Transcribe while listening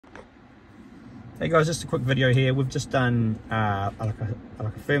Hey guys, just a quick video here. We've just done like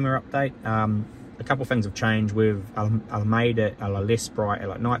a firmware update. A couple of things have changed. We've made it less bright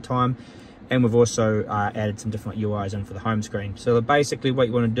at night time, and we've also added some different UIs in for the home screen. So basically what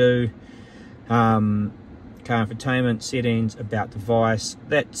you want to do, car infotainment, settings, about device,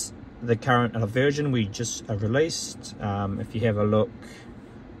 that's the current version we just released. If you have a look,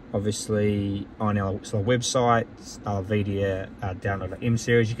 obviously on our website, VDA download M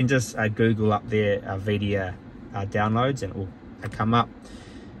series, you can just Google up there VDA downloads and it will come up.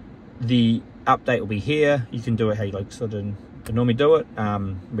 The update will be here. You can do it how you sort of normally do it. We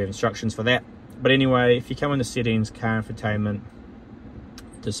have instructions for that. But anyway, if you come into settings, car infotainment,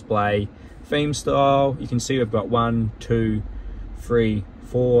 display, theme style, you can see we've got 1, 2, 3,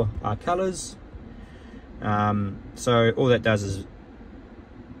 4 colors. So all that does is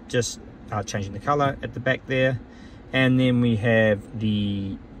just changing the color at the back there, and then we have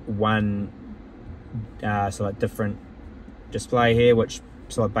the one different display here, which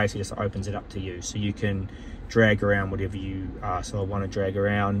basically just opens it up to you, so you can drag around whatever you want to drag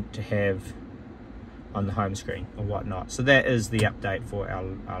around to have on the home screen or whatnot. So that is the update for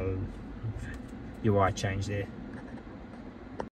our UI change there.